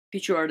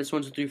Future Artist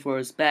 1234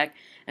 is back,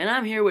 and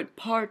I'm here with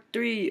part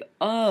 3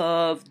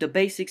 of the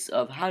basics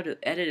of how to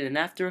edit in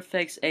After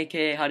Effects,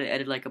 aka how to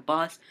edit like a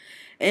boss.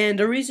 And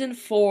the reason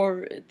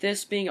for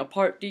this being a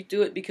part 3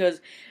 to it because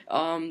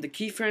the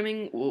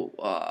keyframing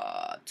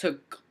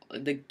took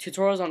the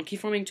tutorials on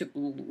keyframing took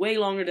way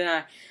longer than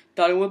I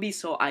thought it would be,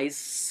 so I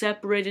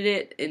separated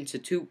it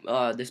into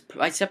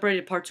I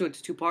separated part 2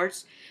 into 2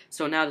 parts.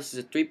 So now this is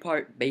a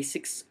 3-part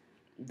basics.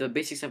 The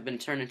basics have been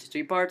turned into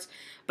 3 parts.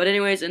 But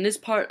anyways, in this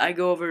part, I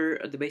go over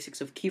the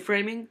basics of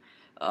keyframing.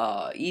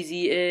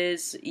 Easy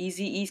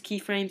ease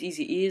keyframes,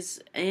 easy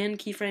ease and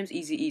keyframes,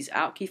 easy ease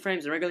out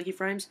keyframes, and regular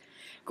keyframes.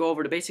 Go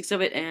over the basics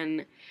of it,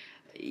 and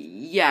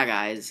yeah,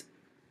 guys,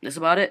 that's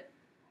about it.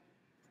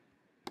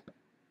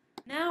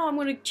 Now I'm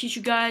gonna teach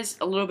you guys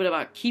a little bit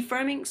about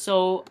keyframing.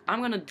 So I'm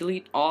gonna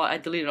I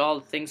deleted all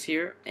the things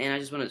here, and I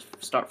just want to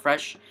start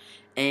fresh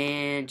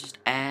and just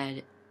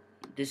add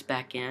this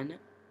back in.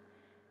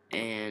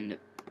 And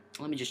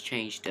let me just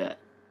change the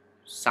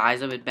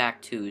size of it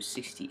back to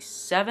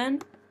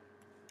 67.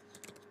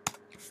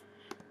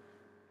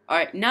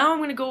 Alright, now I'm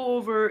going to go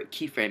over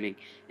keyframing.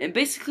 And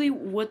basically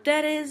what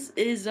that is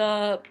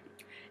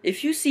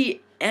if you see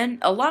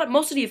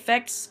most of the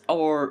effects,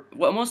 or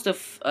most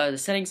of the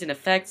settings and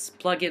effects,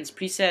 plugins,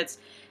 presets,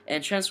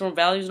 and transform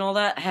values and all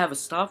that have a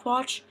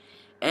stopwatch.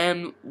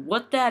 And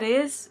what that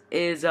is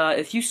if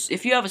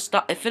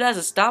it has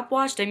a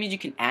stopwatch, that means you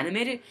can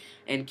animate it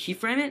and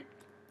keyframe it.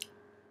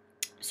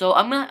 So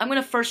I'm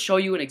gonna first show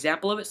you an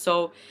example of it.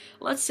 So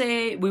let's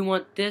say we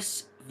want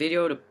this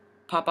video to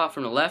pop out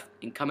from the left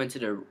and come into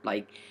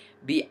the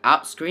be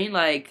out screen.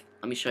 Like,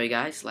 let me show you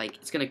guys. Like,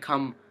 it's gonna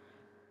come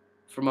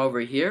from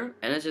over here,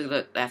 and it's just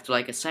after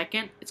like a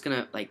second, it's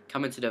gonna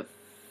come into the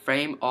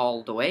frame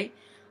all the way.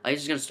 Like,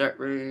 it's just gonna start.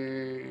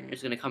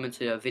 It's gonna come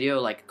into the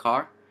video like a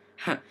car.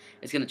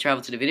 It's gonna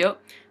travel to the video.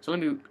 So let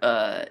me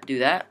do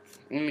that.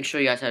 Let me show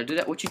you guys how to do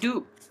that. What you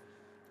do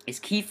is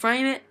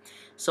keyframe it.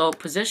 So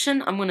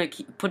position, I'm gonna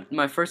put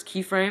my first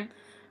keyframe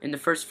in the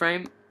first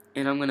frame,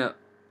 and I'm gonna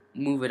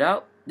move it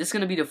out. This is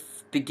gonna be the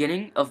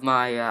beginning of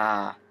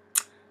my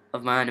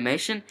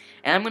animation,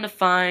 and I'm gonna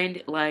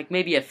find like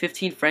maybe at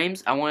 15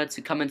 frames I want it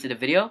to come into the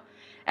video.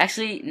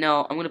 Actually,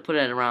 no, I'm gonna put it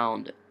at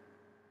around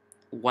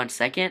 1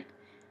 second.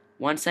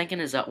 1 second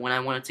is when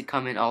I want it to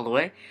come in all the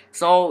way.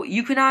 So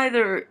you can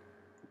either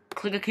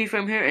click a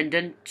keyframe here and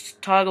then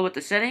toggle with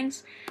the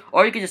settings,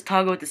 or you can just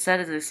toggle with the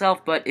settings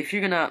itself. But if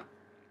you're gonna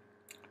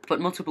put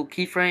multiple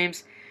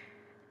keyframes,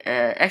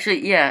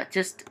 actually, yeah,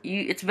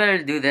 it's better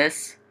to do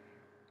this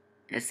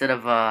instead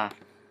of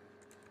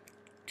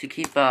to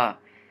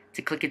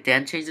click it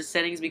then change the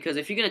settings, because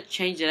if you're gonna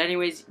change it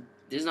anyways,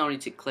 there's no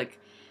need to click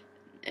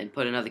and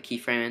put another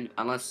keyframe in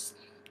unless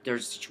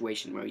there's a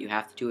situation where you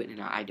have to do it,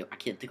 and I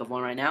can't think of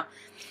one right now.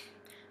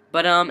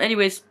 But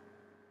anyways,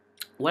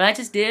 what I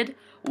just did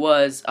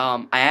was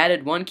I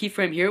added one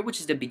keyframe here,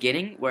 which is the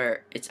beginning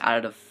where it's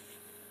out of the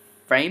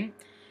frame.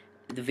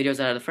 The video's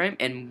out of the frame,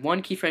 and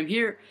one keyframe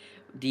here,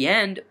 the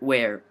end,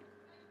 where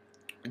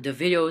the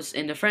video's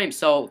in the frame.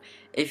 So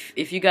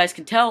if you guys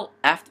can tell,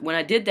 when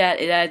I did that,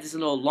 it added this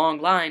little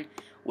long line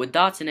with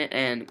dots in it,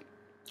 and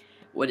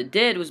what it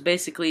did was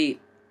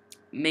basically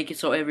make it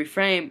so every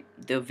frame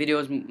the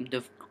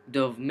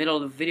middle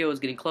of the video is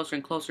getting closer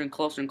and closer and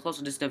closer and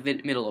closer to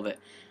the middle of it.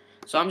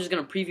 So I'm just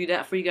gonna preview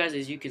that for you guys,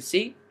 as you can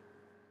see.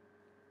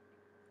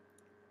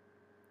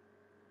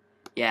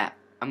 Yeah,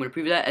 I'm gonna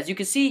preview that. As you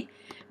can see,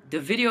 the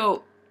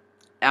video,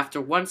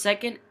 after 1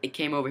 second, it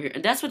came over here.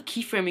 And that's what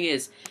keyframing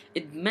is.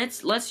 It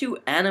lets you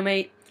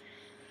animate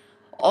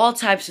all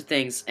types of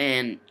things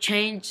and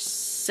change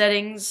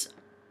settings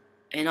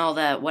and all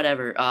that,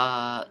 whatever,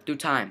 through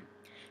time.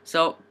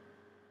 So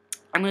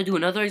I'm going to do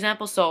another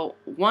example. So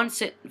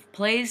once it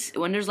plays,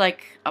 when there's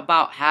like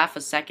about half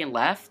a second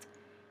left,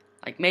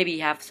 like maybe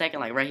half a second,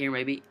 like right here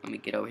maybe. Let me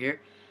get over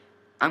here.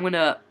 I'm going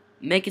to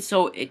make it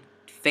so it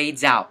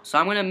fades out. So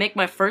I'm gonna make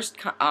my first.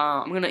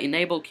 I'm gonna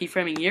enable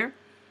keyframing here.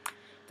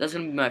 That's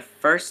gonna be my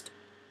first.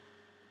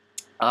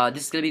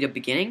 This is gonna be the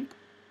beginning,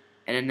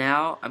 and then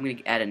now I'm gonna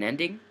add an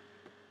ending.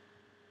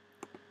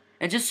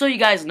 And just so you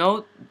guys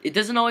know, it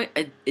doesn't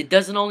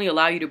only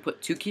allow you to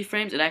put 2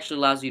 keyframes. It actually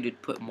allows you to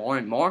put more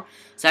and more.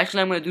 So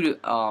actually, I'm gonna do the.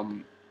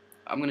 I'm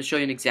gonna show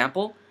you an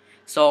example.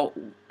 So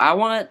I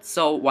want it.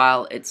 So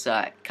while it's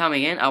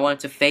coming in, I want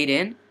it to fade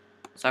in.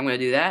 So I'm gonna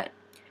do that.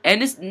 And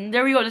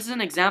there we go. This is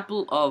an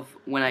example of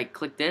when I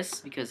click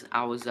this, because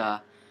I was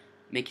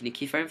making the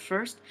keyframe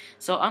first.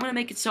 So I'm gonna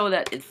make it so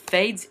that it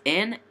fades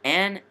in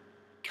and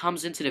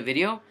comes into the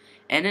video.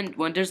 And then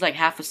when there's like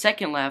half a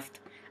second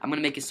left, I'm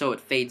gonna make it so it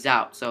fades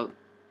out. So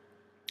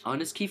on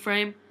this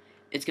keyframe,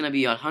 it's gonna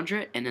be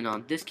 100, and then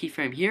on this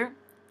keyframe here,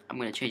 I'm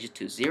gonna change it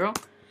to 0.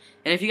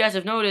 And if you guys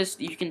have noticed,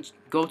 you can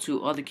go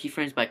to other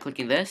keyframes by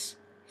clicking this.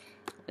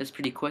 That's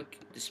pretty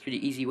quick. This is a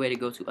pretty easy way to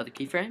go to other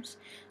keyframes,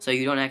 so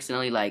you don't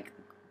accidentally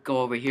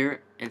go over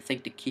here and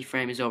think the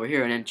keyframe is over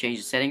here and then change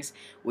the settings,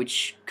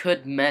 which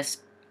could mess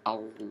a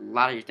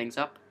lot of your things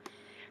up.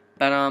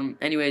 But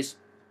anyways,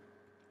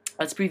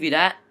 let's preview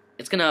that.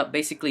 it's gonna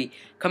basically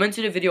come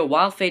into the video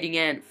while fading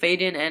in,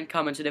 fade in and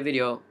come into the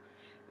video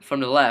from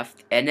the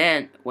left, and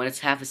then when it's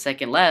half a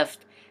second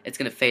left, it's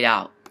gonna fade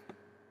out.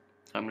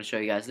 So I'm gonna show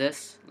you guys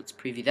this. Let's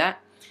preview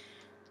that.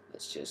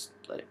 Let's just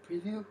let it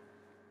preview.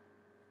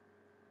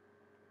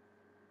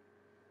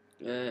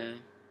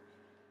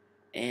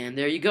 And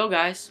there you go,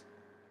 guys.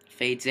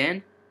 Fades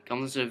in,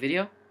 comes into the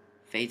video,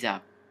 fades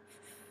out.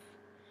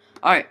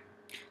 Alright,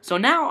 so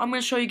now I'm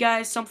going to show you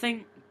guys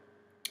something,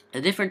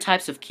 the different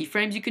types of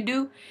keyframes you can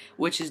do,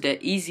 which is the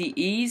easy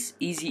ease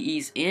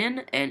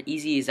in, and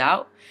easy ease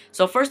out.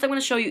 So first I'm going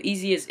to show you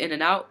easy ease in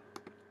and out.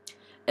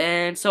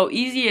 And so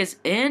easy ease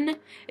in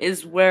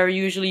is where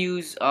you usually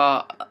use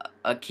a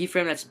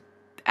keyframe that's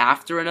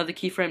after another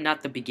keyframe,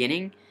 not the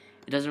beginning.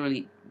 It doesn't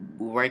really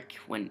work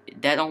when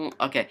that don't.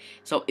 Okay,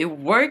 so it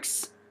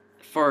works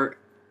for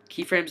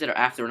keyframes that are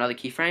after another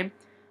keyframe.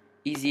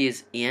 Easy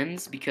as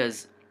ends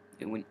because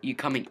when you're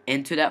coming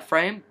into that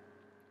frame,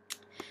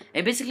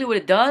 and basically what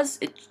it does,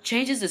 it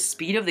changes the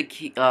speed of the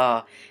key.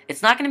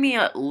 It's not gonna be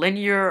a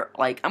linear.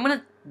 Like, I'm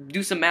gonna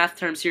do some math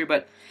terms here,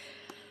 but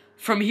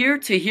from here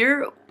to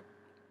here,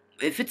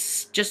 if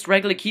it's just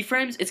regular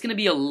keyframes, it's gonna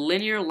be a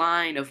linear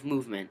line of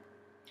movement.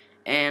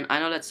 And I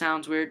know that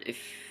sounds weird if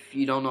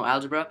you don't know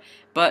algebra,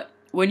 but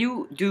when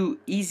you do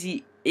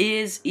easy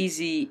is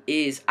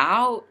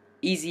out,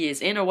 easy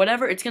is in, or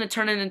whatever, it's gonna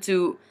turn it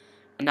into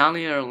a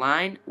nonlinear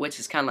line, which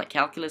is kind of like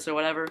calculus or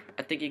whatever.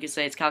 I think you could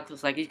say it's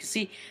calculus. Like, you can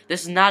see,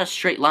 this is not a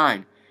straight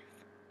line.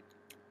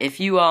 If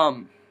you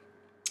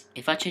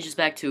if I change this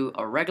back to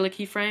a regular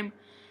keyframe,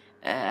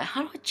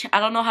 how do I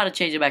don't know how to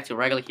change it back to a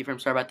regular keyframe.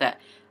 Sorry about that.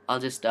 I'll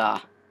just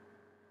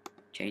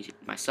change it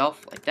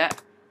myself like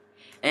that.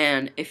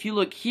 And if you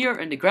look here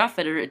in the graph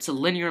editor, it's a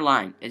linear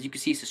line. As you can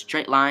see, it's a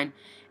straight line.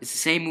 It's the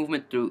same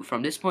movement through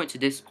from this point to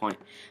this point.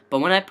 But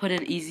when I put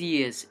in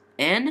easy as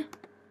in,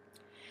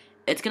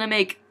 it's gonna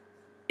make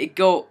it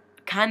go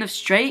kind of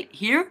straight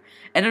here,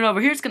 and then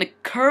over here it's gonna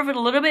curve it a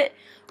little bit,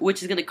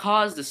 which is gonna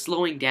cause the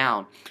slowing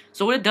down.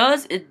 So what it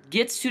does, it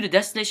gets to the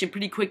destination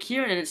pretty quick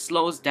here, and it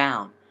slows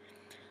down.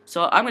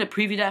 So I'm gonna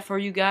preview that for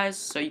you guys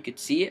so you could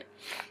see it.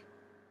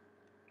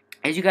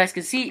 As you guys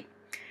can see,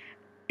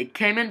 it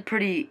came in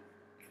pretty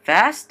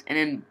fast, and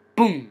then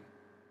boom.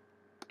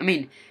 I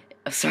mean,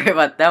 sorry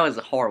about that. Was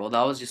horrible.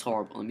 That was just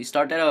horrible. Let me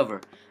start that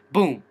over.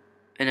 Boom,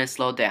 and then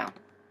slow down.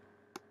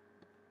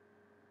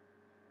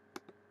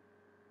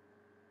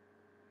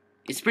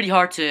 It's pretty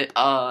hard to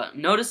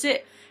notice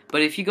it,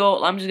 but if you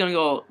go, I'm just gonna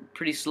go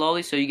pretty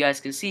slowly so you guys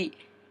can see.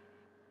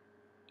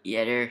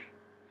 Yeah, there.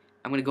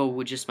 I'm gonna go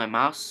with just my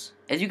mouse.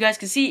 As you guys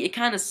can see, it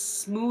kind of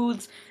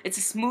smooths. It's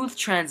a smooth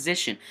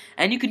transition,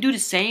 and you can do the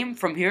same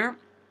from here.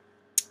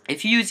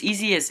 If you use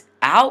easy as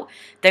out,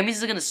 that means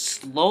it's gonna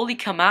slowly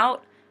come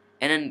out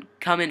and then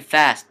come in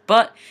fast.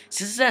 But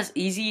since it says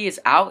easy as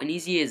out and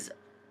easy as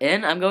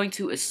in, I'm going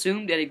to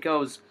assume that it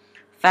goes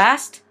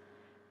fast,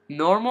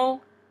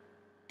 normal,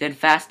 then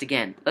fast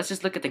again. Let's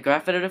just look at the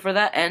graph editor for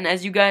that. And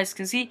as you guys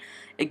can see,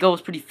 it goes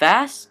pretty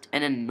fast,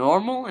 and then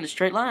normal in a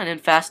straight line, and then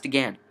fast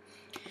again.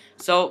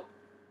 So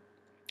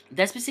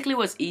that's basically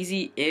what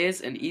easy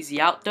is and easy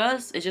out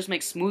does. It just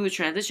makes smoother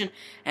transition,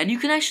 and you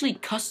can actually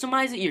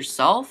customize it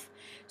yourself.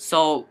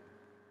 So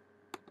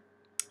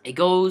it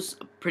goes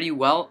pretty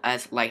well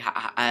as like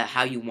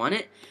how you want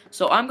it.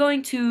 So I'm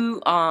going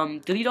to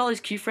delete all these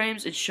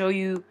keyframes and show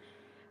you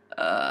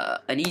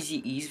an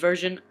easy ease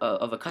version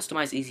of a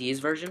customized easy ease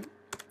version.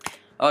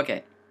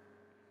 Okay.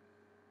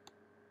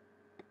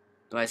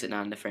 Why is it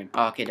not in the frame?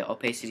 Oh, okay, the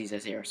opacity is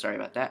 0. Sorry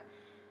about that.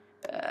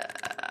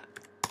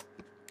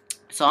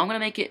 So I'm gonna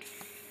make it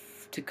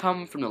to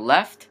come from the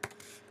left,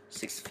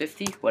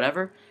 650,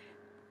 whatever.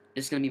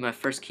 This is gonna be my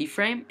first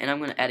keyframe, and I'm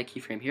gonna add a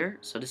keyframe here.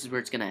 So this is where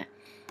it's gonna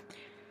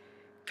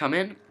come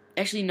in.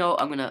 Actually, no,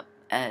 I'm gonna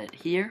add it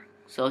here.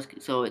 So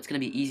it's gonna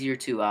be easier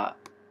to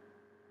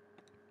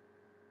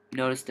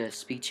notice the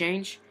speed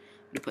change.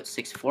 I'm gonna put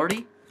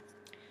 640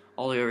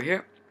 all the way over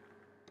here.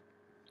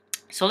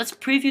 So let's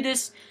preview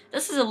this.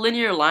 This is a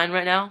linear line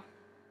right now.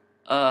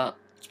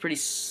 It's pretty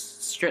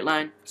straight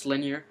line. It's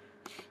linear.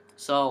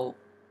 So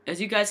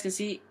as you guys can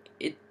see,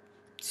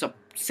 it's a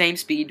same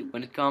speed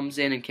when it comes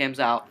in and comes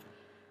out.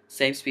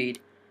 Same speed.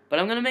 But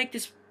I'm gonna make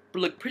this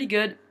look pretty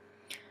good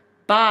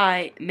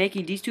by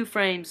making these two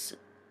frames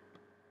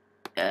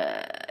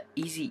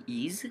easy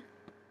ease.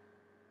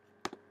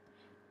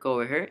 Go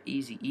over here,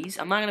 easy ease.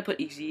 I'm not gonna put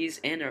easy ease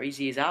in or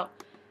easy ease out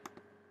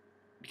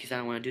because I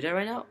don't want to do that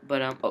right now.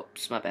 But oh,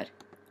 it's my bad.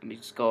 Let me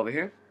just go over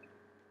here,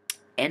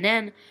 and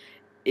then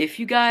if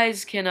you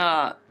guys can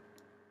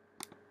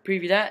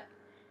preview that,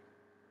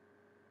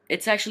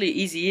 it's actually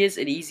easy is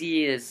and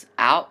easy is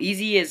out.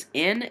 Easy is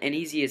in and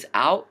easy is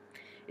out.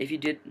 If you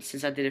did,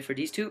 since I did it for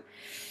these two,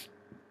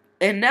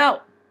 and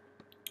now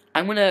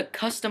I'm gonna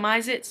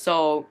customize it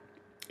so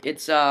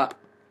it's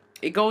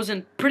it goes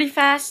in pretty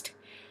fast,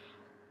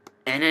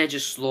 and then it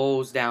just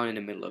slows down in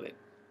the middle of it.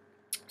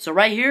 So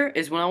right here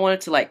is when I want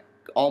it to like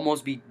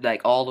almost be like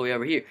all the way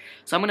over here.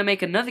 So I'm gonna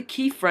make another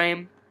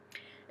keyframe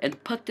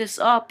and put this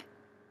up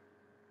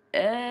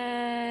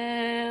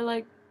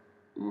like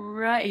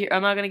right here.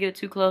 I'm not gonna get it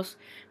too close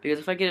because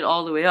if I get it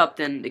all the way up,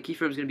 then the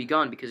keyframe is gonna be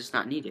gone because it's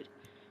not needed.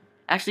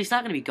 Actually, it's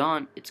not gonna be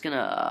gone. It's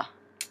gonna.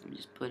 Let me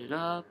just put it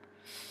up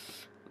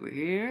over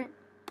here.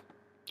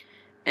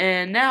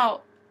 And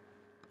now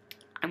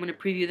I'm gonna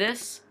preview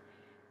this.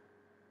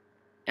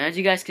 And as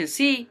you guys can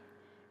see,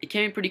 it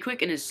came in pretty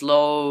quick and it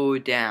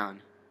slowed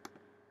down.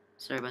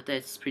 Sorry about that.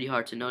 It's pretty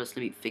hard to notice.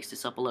 Let me fix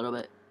this up a little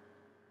bit.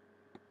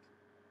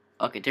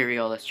 Okay, there we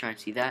go. Let's try and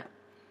see that.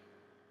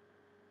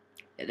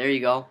 Yeah, there you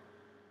go.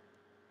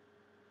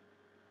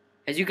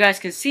 As you guys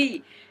can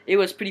see, it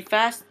was pretty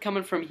fast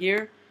coming from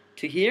here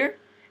to here,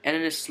 and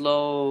then it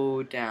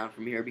slowed down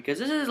from here because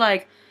this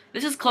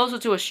is closer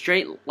to a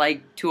straight,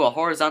 like to a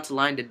horizontal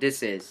line than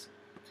this is.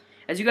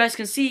 As you guys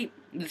can see,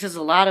 this is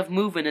a lot of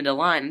movement in the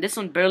line, and this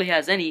one barely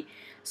has any.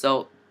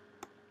 So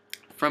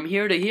from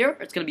here to here,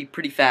 it's gonna be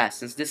pretty fast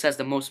since this has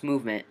the most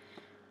movement.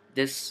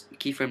 This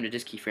keyframe to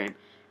this keyframe,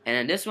 and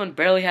then this one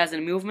barely has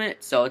any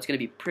movement, so it's gonna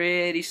be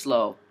pretty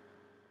slow.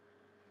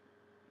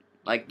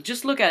 Like,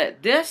 just look at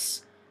it.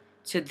 This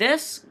to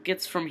this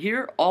gets from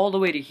here all the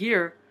way to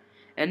here,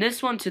 and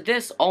this one to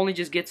this only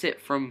just gets it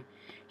from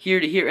here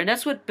to here. And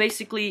that's what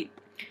basically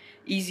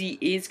easy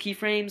is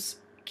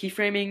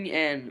keyframing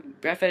and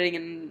graph editing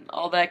and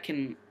all that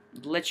can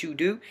let you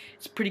do.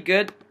 It's pretty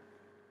good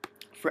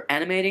for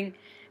animating,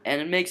 and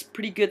it makes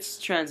pretty good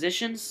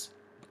transitions.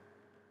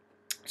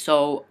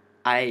 So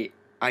I'm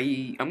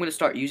gonna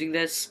start using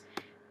this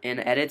in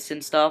edits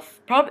and stuff.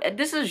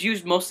 This is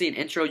used mostly in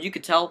intros. You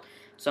could tell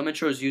some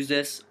intros use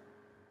this.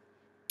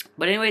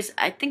 But anyways,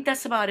 I think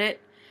that's about it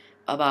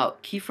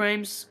about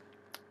keyframes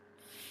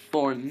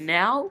for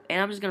now.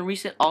 And I'm just going to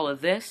reset all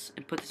of this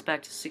and put this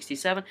back to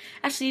 67.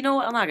 Actually, you know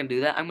what? I'm not going to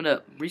do that. I'm going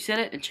to reset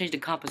it and change the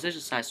composition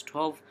size to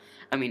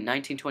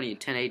 1920 and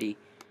 1080.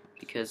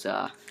 Because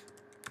I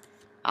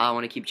don't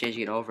want to keep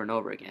changing it over and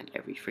over again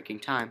every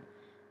freaking time.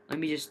 Let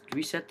me just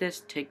reset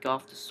this, take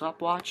off the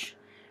stopwatch.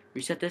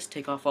 Reset this,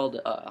 take off all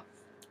the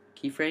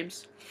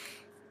keyframes.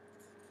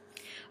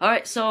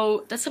 Alright,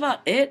 so that's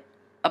about it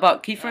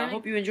about keyframing. I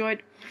hope you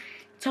enjoyed.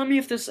 Tell me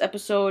if this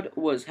episode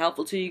was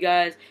helpful to you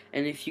guys,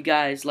 and if you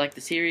guys like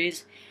the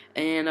series.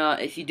 And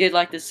if you did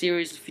like this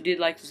series, if you did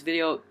like this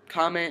video,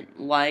 comment,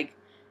 like,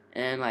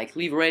 and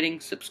leave a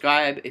rating,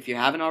 subscribe if you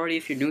haven't already,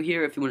 if you're new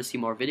here, if you want to see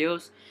more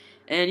videos.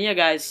 And yeah,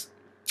 guys,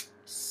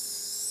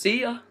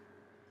 see ya.